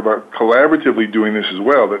piece you talk about, collaboratively doing this as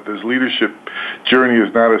well, that this leadership journey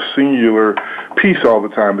is not a singular piece all the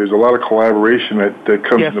time. There's a lot of collaboration that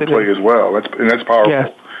comes into play as well. That's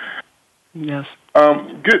powerful. Yes.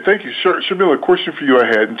 Good, thank you. Shamila, a question for you I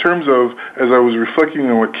had. In terms of, as I was reflecting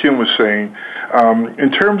on what Kim was saying,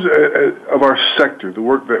 in terms of our sector, the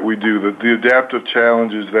work that we do, the adaptive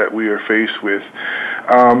challenges that we are faced with,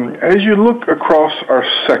 as you look across our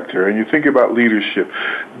sector and you think about leadership,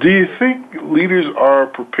 do you think leaders are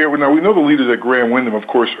prepared? Now, we know the leaders at Graham Windham, of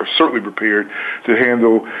course, are certainly prepared to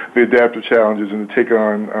handle the adaptive challenges and to take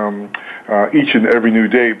on each and every new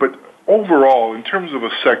day, but overall, in terms of a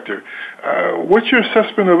sector, what's your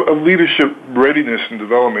assessment of leadership readiness and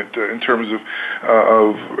development in terms of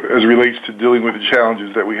as it relates to dealing with the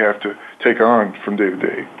challenges that we have to take on from day to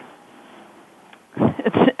day?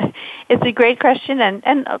 It's a great question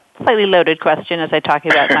and a slightly loaded question as I talk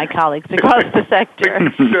about my colleagues across the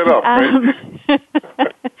sector. Shut up,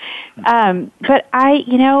 but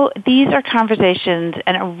these are conversations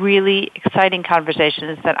and really exciting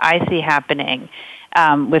conversations that I see happening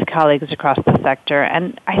with colleagues across the sector.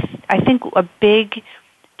 And I think a big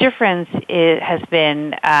difference has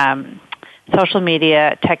been social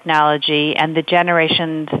media, technology, and the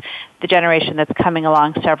generation that's coming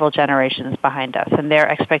along several generations behind us, and their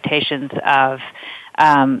expectations of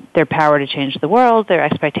their power to change the world, their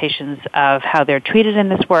expectations of how they're treated in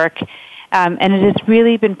this work. And it has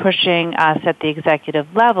really been pushing us at the executive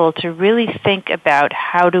level to really think about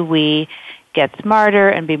how do we get smarter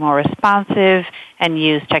and be more responsive and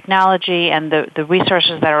use technology and the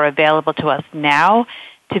resources that are available to us now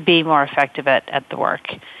to be more effective at the work.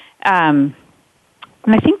 And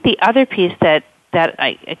I think the other piece that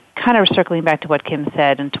I kind of circling back to what Kim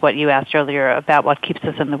said and to what you asked earlier about what keeps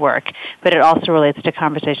us in the work, but it also relates to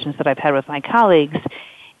conversations that I've had with my colleagues,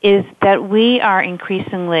 is that we are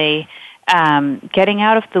increasingly getting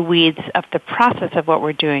out of the weeds of the process of what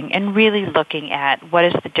we're doing and really looking at what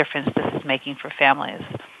is the difference this is making for families.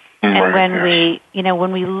 And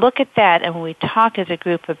when we look at that and when we talk as a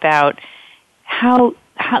group about how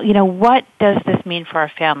what does this mean for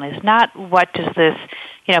our families, not what does this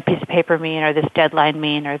piece of paper mean or this deadline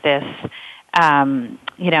mean or this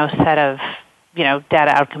set of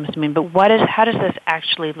data outcomes mean, but how does this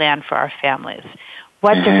actually land for our families?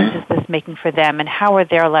 What difference is this making for them, and how are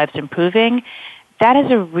their lives improving? That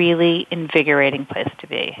is a really invigorating place to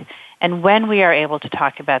be. And when we are able to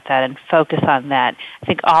talk about that and focus on that, I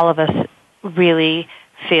think all of us really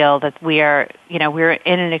feel that we're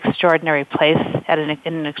in an extraordinary place in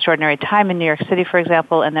an extraordinary time in New York City, for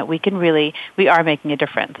example, and that we are making a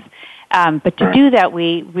difference. But to do that,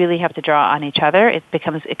 we really have to draw on each other. It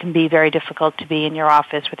can be very difficult to be in your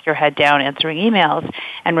office with your head down answering emails,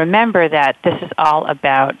 and remember that this is all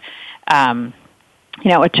about, a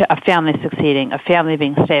family succeeding, a family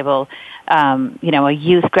being stable, a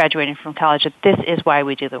youth graduating from college. That this is why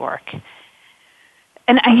we do the work.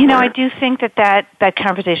 And I do think that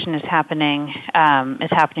conversation is happening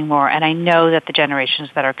more, and I know that the generations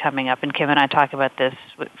that are coming up, and Kim and I talk about this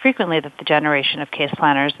frequently, that the generation of case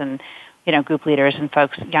planners and group leaders and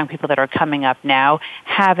folks, young people that are coming up now,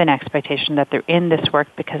 have an expectation that they're in this work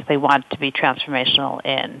because they want to be transformational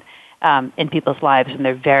in people's lives, and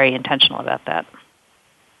they're very intentional about that.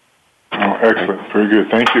 Oh, excellent. Very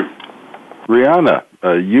good. Thank you. Rihanna,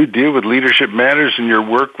 you deal with leadership matters in your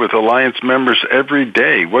work with Alliance members every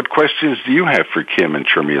day. What questions do you have for Kim and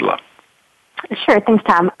Sharmila? Sure. Thanks,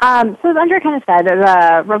 Tom. So as Andrea kind of said,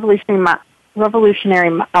 the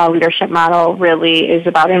revolutionary leadership model really is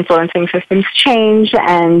about influencing systems change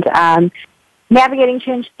and navigating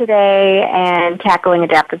change today and tackling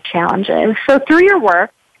adaptive challenges. So through your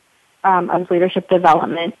work of leadership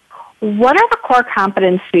development, what are the core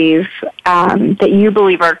competencies that you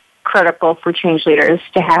believe are critical for change leaders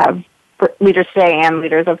to have, for leaders today and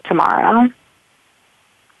leaders of tomorrow?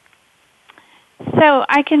 So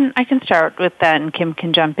I can start with that, and Kim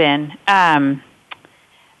can jump in. I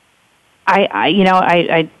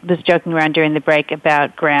was joking around during the break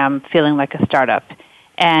about Graham feeling like a startup,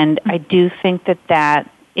 and I do think that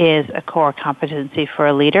is a core competency for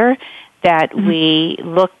a leader, that we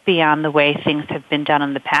look beyond the way things have been done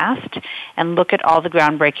in the past and look at all the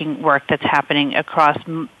groundbreaking work that's happening across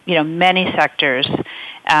many sectors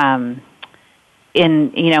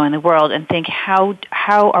in the world, and think how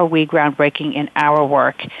are we groundbreaking in our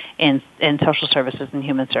work in social services and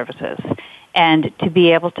human services. And to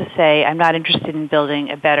be able to say, I'm not interested in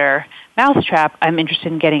building a better mousetrap, I'm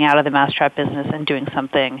interested in getting out of the mousetrap business and doing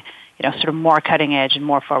something, sort of more cutting edge and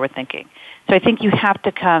more forward thinking. So I think you have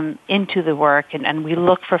to come into the work, and we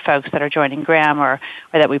look for folks that are joining Graham or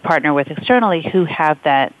that we partner with externally who have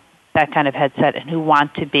that kind of headset and who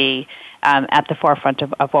want to be at the forefront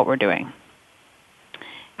of what we're doing.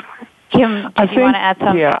 Kim, do you want to add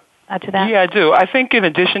something to that? Yeah, I do. I think in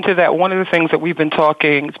addition to that, one of the things that we've been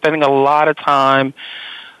spending a lot of time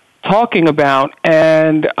talking about,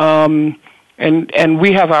 and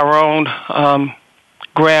we have our own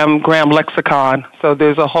Graham lexicon. So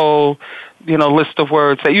there's a whole list of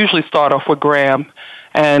words that usually start off with Graham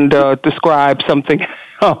and describe something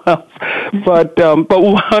else. But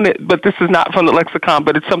this is not from the lexicon,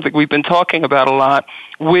 but it's something we've been talking about a lot,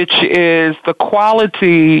 which is the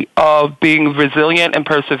quality of being resilient and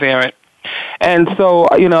perseverant. And so,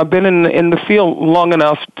 I've been in the field long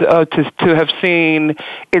enough to have seen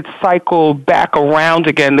it cycle back around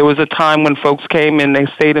again. There was a time when folks came and they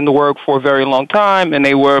stayed in the work for a very long time, and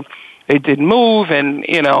they didn't move, and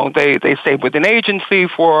they stayed with an agency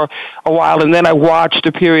for a while, and then I watched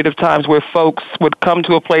a period of times where folks would come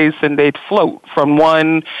to a place and they'd float from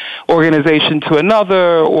one organization to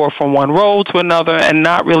another or from one role to another and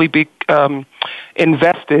not really be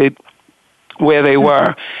invested where they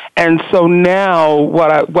were. And so now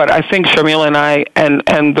what I think Sharmila and I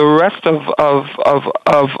and the rest of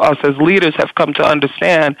us as leaders have come to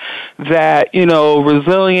understand that,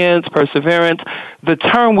 resilience, perseverance, the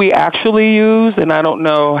term we actually use, and I don't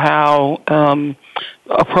know how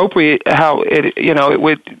appropriate how it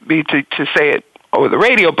would be to say it over the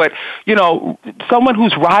radio, but, someone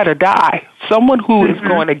who's ride or die, someone who is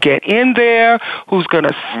going to get in there, who's going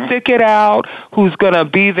to stick it out, who's going to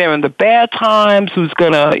be there in the bad times, who's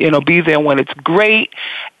going to, be there when it's great,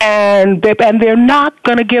 and they're not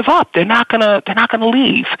going to give up. They're not going to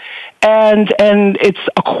leave. And it's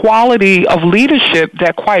a quality of leadership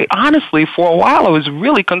that, quite honestly, for a while I was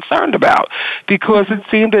really concerned about, because it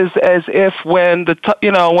seemed as if when the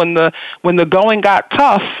going got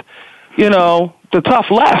tough, the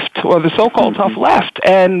tough left, or the so-called tough left,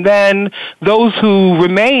 and then those who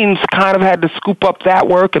remained kind of had to scoop up that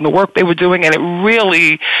work and the work they were doing, and it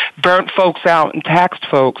really burnt folks out and taxed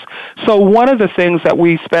folks. So one of the things that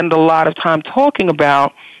we spend a lot of time talking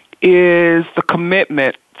about is the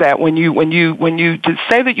commitment that when you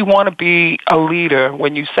say that you want to be a leader,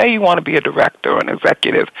 when you say you want to be a director or an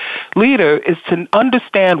executive leader, is to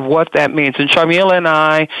understand what that means. And Sharmila and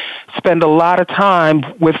I spend a lot of time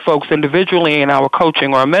with folks individually in our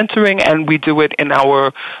coaching or mentoring, and we do it in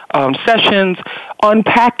our sessions,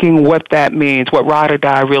 unpacking what that means, what ride or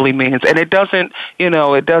die really means. And it doesn't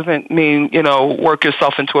mean, work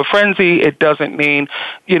yourself into a frenzy. It doesn't mean,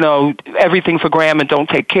 everything for Graham and don't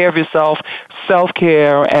take care of yourself.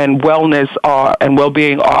 Self-care and wellness and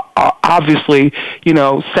well-being are obviously,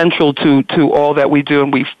 central to all that we do,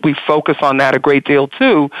 and we focus on that a great deal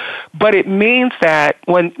too. But it means that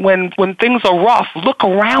when things are rough, look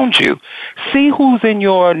around you. See who's in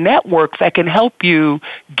your network that can help you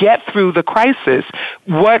get through the crisis.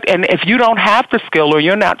 And if you don't have the skill or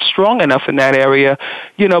you're not strong enough in that area,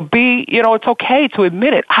 it's okay to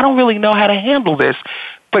admit it. I don't really know how to handle this.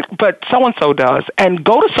 But so-and-so does, and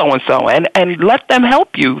go to so-and-so and let them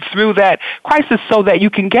help you through that crisis so that you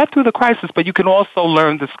can get through the crisis, but you can also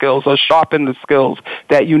learn the skills or sharpen the skills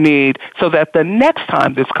that you need so that the next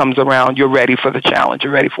time this comes around, you're ready for the challenge,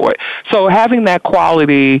 you're ready for it. So having that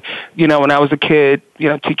quality, when I was a kid,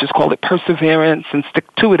 teachers called it perseverance and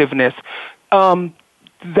stick-to-itiveness,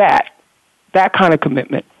 that kind of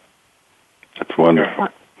commitment. That's wonderful.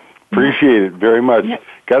 Appreciate it very much. Yep.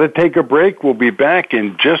 Got to take a break. We'll be back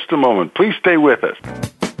in just a moment. Please stay with us.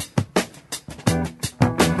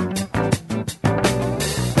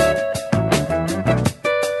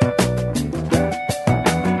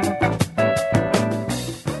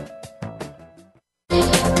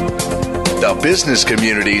 The business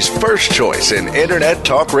community's first choice in Internet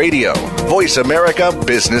Talk Radio. Voice America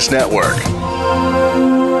Business Network.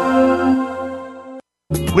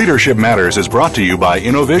 Leadership Matters is brought to you by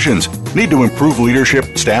Innovisions. Need to improve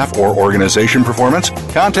leadership, staff, or organization performance?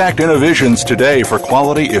 Contact Innovisions today for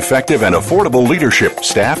quality, effective, and affordable leadership,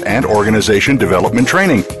 staff, and organization development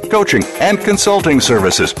training, coaching, and consulting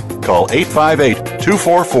services. Call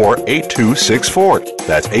 858-244-8264.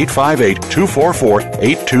 That's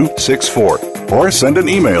 858-244-8264. Or send an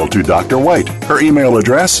email to Dr. White. Her email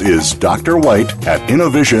address is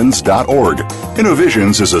drwhite@innovisions.org.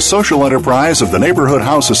 Innovisions is a social enterprise of the Neighborhood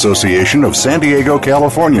House Association of San Diego,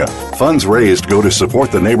 California. Funds raised go to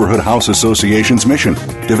support the Neighborhood House Association's mission,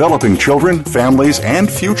 developing children, families, and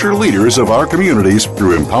future leaders of our communities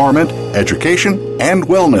through empowerment, education, and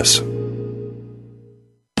wellness.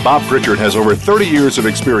 Bob Pritchard has over 30 years of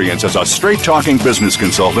experience as a straight-talking business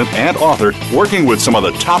consultant and author working with some of the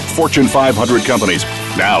top Fortune 500 companies.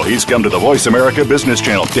 Now he's come to the Voice America Business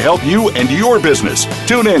Channel to help you and your business.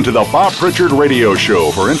 Tune in to the Bob Pritchard Radio Show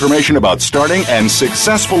for information about starting and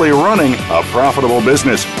successfully running a profitable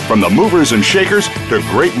business. From the movers and shakers to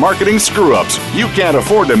great marketing screw-ups, you can't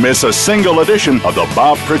afford to miss a single edition of the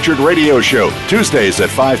Bob Pritchard Radio Show. Tuesdays at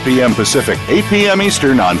 5 p.m. Pacific, 8 p.m.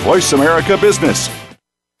 Eastern on Voice America Business.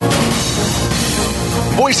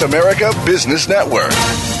 Voice America Business Network,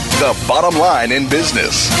 the bottom line in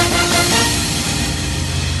business.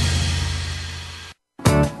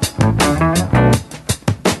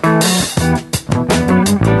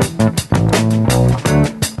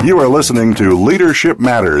 You are listening to Leadership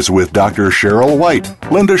Matters with Dr. Cheryl White,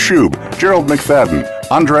 Linda Shube, Gerald McFadden,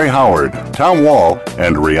 Andre Howard, Tom Wall,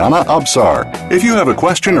 and Rihanna Absar. If you have a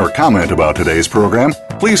question or comment about today's program,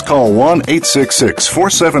 please call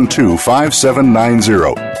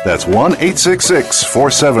 1-866-472-5790. That's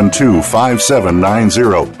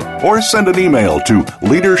 1-866-472-5790. Or send an email to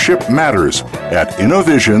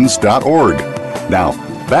leadershipmatters@innovisions.org. Now,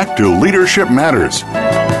 back to Leadership Matters.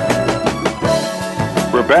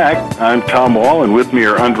 We're back. I'm Tom Wall, and with me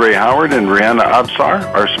are Andre Howard and Rihanna Absar.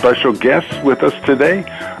 Our special guests with us today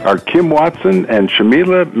are Kim Watson and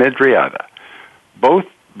Shamila Medriata. Both,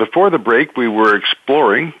 before the break, we were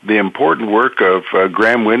exploring the important work of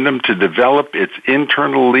Graham Windham to develop its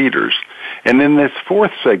internal leaders. And in this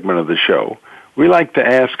fourth segment of the show, we like to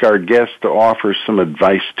ask our guests to offer some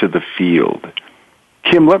advice to the field.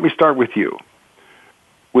 Kim, let me start with you.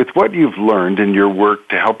 With what you've learned in your work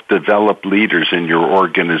to help develop leaders in your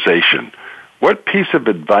organization, what piece of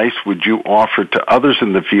advice would you offer to others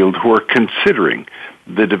in the field who are considering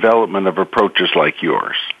the development of approaches like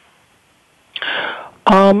yours?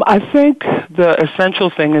 I think the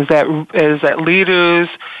essential thing is that leaders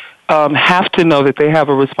have to know that they have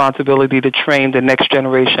a responsibility to train the next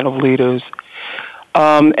generation of leaders.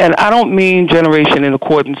 And I don't mean generation in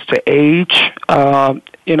accordance to age,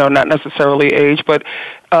 not necessarily age, but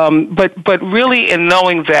really in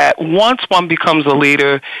knowing that once one becomes a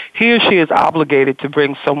leader, he or she is obligated to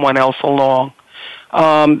bring someone else along.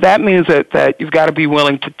 That means that you've got to be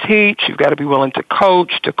willing to teach, you've got to be willing to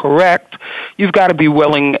coach, to correct, you've got to be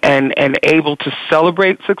willing and able to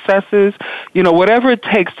celebrate successes. Whatever it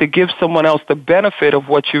takes to give someone else the benefit of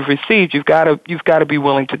what you've received, you've got to be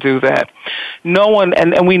willing to do that. No one,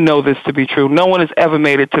 and we know this to be true, no one has ever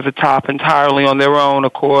made it to the top entirely on their own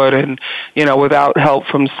accord and, without help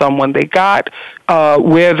from someone. They got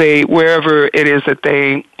wherever it is that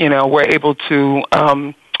they, were able to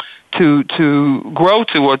grow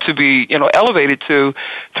to or to be, elevated to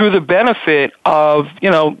through the benefit of,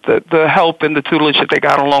 the help and the tutelage that they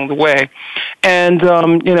got along the way. And,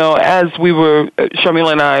 as we were,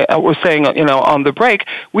 Sharmila and I were saying, on the break,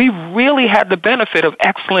 we really had the benefit of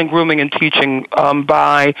excellent grooming and teaching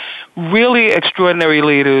by really extraordinary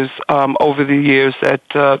leaders over the years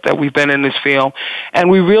that we've been in this field. And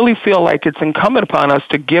we really feel like it's incumbent upon us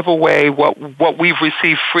to give away what we've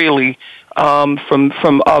received freely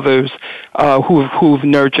from others who've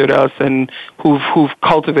nurtured us and who've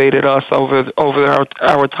cultivated us over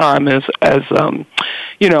our time as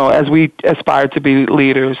we aspire to be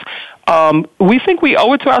leaders. We think we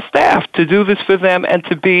owe it to our staff to do this for them and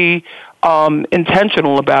to be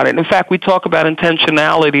intentional about it. In fact, we talk about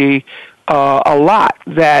intentionality a lot.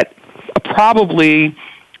 That probably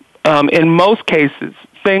in most cases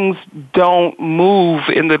things don't move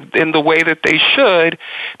in the way that they should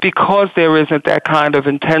because there isn't that kind of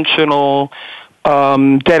intentional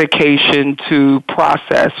dedication to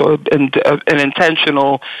process or an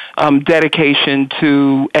intentional dedication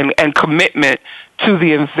to and commitment to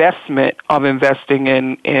the investment of investing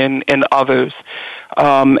in others.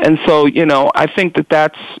 And so, I think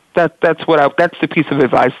that's the piece of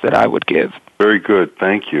advice that I would give. Very good.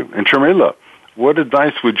 Thank you. And Sharmila, what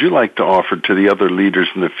advice would you like to offer to the other leaders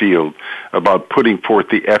in the field about putting forth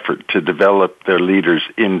the effort to develop their leaders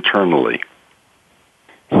internally?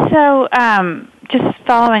 So, just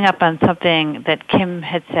following up on something that Kim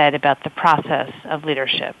had said about the process of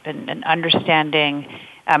leadership and understanding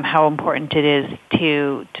how important it is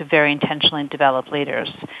to very intentionally develop leaders.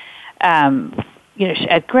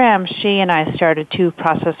 At Graham, she and I started 2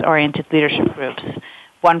 process-oriented leadership groups,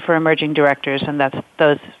 one for emerging directors, and that's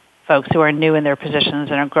those folks who are new in their positions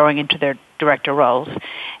and are growing into their director roles,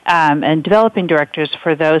 and developing directors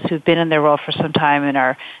for those who've been in their role for some time and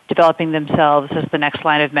are developing themselves as the next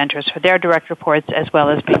line of mentors for their direct reports, as well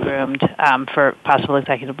as being groomed for possible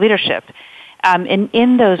executive leadership.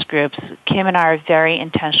 In those groups, Kim and I are very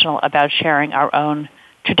intentional about sharing our own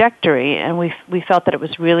trajectory, and we felt that it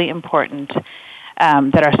was really important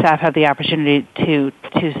that our staff have the opportunity to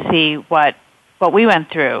see what we went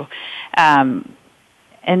through.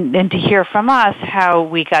 And to hear from us how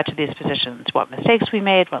we got to these positions, what mistakes we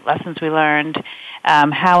made, what lessons we learned,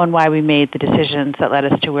 how and why we made the decisions that led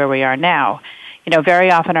us to where we are now.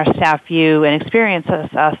 Very often our staff view and experience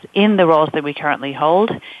us in the roles that we currently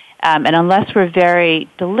hold, and unless we're very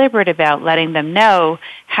deliberate about letting them know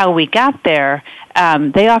how we got there,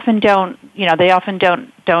 they often don't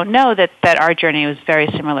know that our journey was very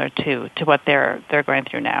similar to what they're going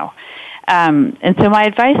through now. And so my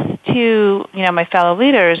advice to my fellow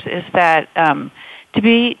leaders is that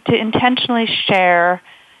to intentionally share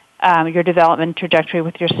your development trajectory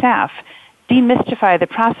with your staff. Demystify the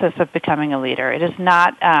process of becoming a leader. It is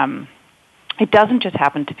not. It doesn't just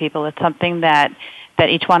happen to people. It's something that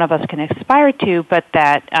each one of us can aspire to, but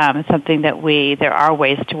that is something that there are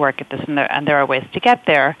ways to work at this, and there are ways to get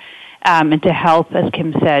there. And to help, as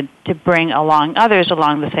Kim said, to bring along others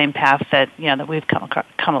along the same path that we've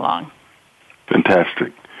come along.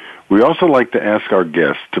 Fantastic. We also like to ask our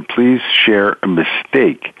guests to please share a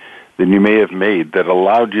mistake that you may have made that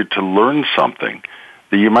allowed you to learn something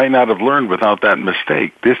that you might not have learned without that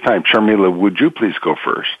mistake. This time, Sharmila, would you please go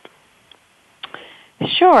first?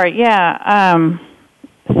 Sure, yeah.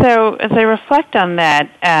 So as I reflect on that,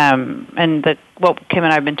 and what Kim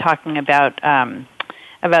and I have been talking about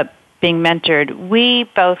being mentored, we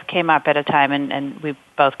both came up at a time, and we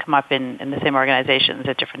both come up in the same organizations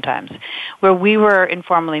at different times, where we were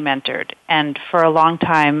informally mentored. And for a long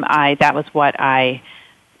time, that was what I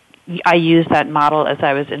used that model as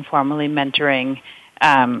I was informally mentoring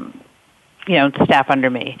staff under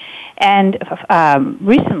me. And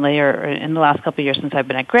recently, or in the last couple of years since I've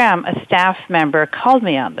been at Graham, a staff member called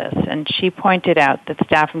me on this, and she pointed out that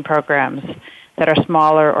staffing programs that are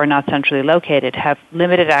smaller or not centrally located have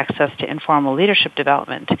limited access to informal leadership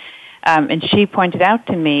development. And she pointed out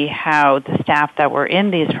to me how the staff that were in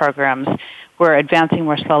these programs were advancing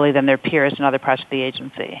more slowly than their peers in other parts of the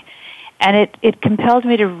agency. And it compelled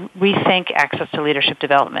me to rethink access to leadership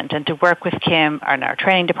development and to work with Kim and our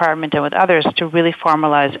training department and with others to really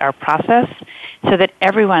formalize our process so that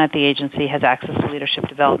everyone at the agency has access to leadership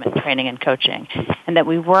development, training, and coaching, and that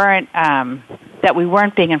we weren't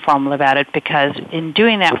being informal about it, because in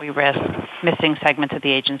doing that we risk missing segments of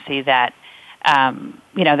the agency that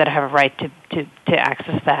that have a right to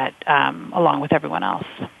access that along with everyone else.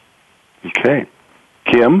 Okay.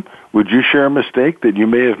 Kim, would you share a mistake that you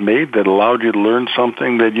may have made that allowed you to learn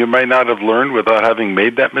something that you might not have learned without having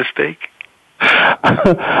made that mistake?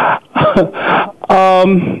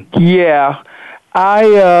 Yeah.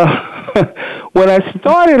 When I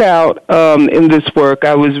started out in this work,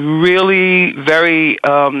 I was really very,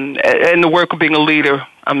 in the work of being a leader,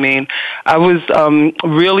 I was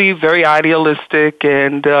really very idealistic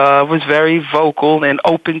and was very vocal and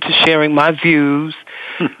open to sharing my views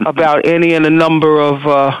about any and a number of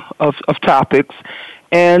topics,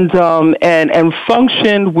 and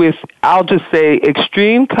functioned with, I'll just say,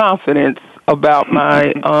 extreme confidence about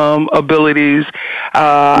my abilities.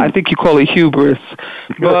 I think you call it hubris,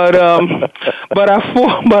 but I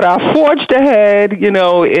forged ahead,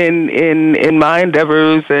 in my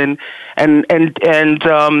endeavors and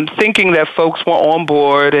thinking that folks were on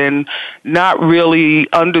board and not really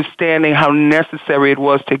understanding how necessary it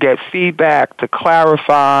was to get feedback, to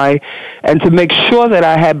clarify, and to make sure that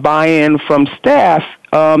I had buy-in from staff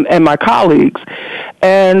and my colleagues.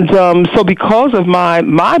 And so because of my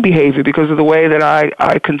behavior, because of the way that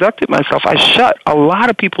I conducted myself, I shut a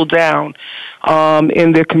lot of people down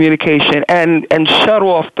in their communication and shut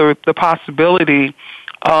off the possibility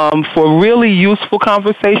for really useful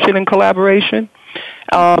conversation and collaboration.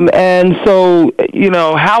 And so,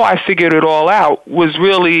 how I figured it all out was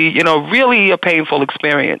really a painful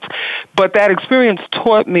experience. But that experience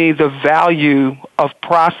taught me the value of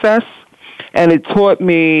process. And it taught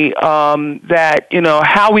me that,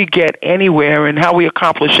 how we get anywhere and how we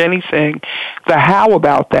accomplish anything, the how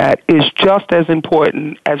about that is just as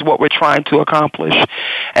important as what we're trying to accomplish.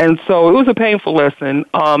 And so it was a painful lesson,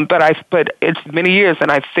 but it's many years,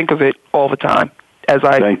 and I think of it all the time as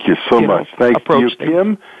I Thank you so much. Thanks to you,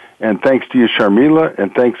 Kim, and thanks to you, Sharmila,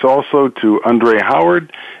 and thanks also to Andre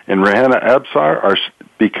Howard and Rehanna Absar,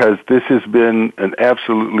 because this has been an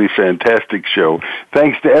absolutely fantastic show.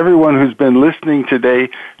 Thanks to everyone who's been listening today.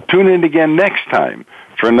 Tune in again next time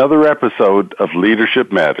for another episode of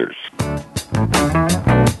Leadership Matters.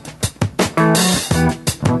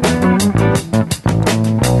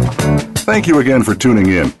 Thank you again for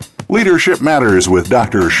tuning in. Leadership Matters with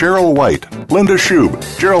Dr. Cheryl White, Linda Shube,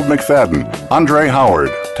 Gerald McFadden, Andre Howard,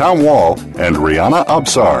 Tom Wall, and Rehanna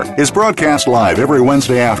Absar is broadcast live every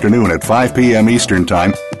Wednesday afternoon at 5 p.m. Eastern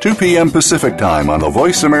Time, 2 p.m. Pacific Time on the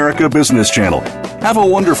Voice America Business Channel. Have a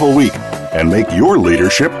wonderful week and make your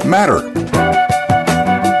leadership matter.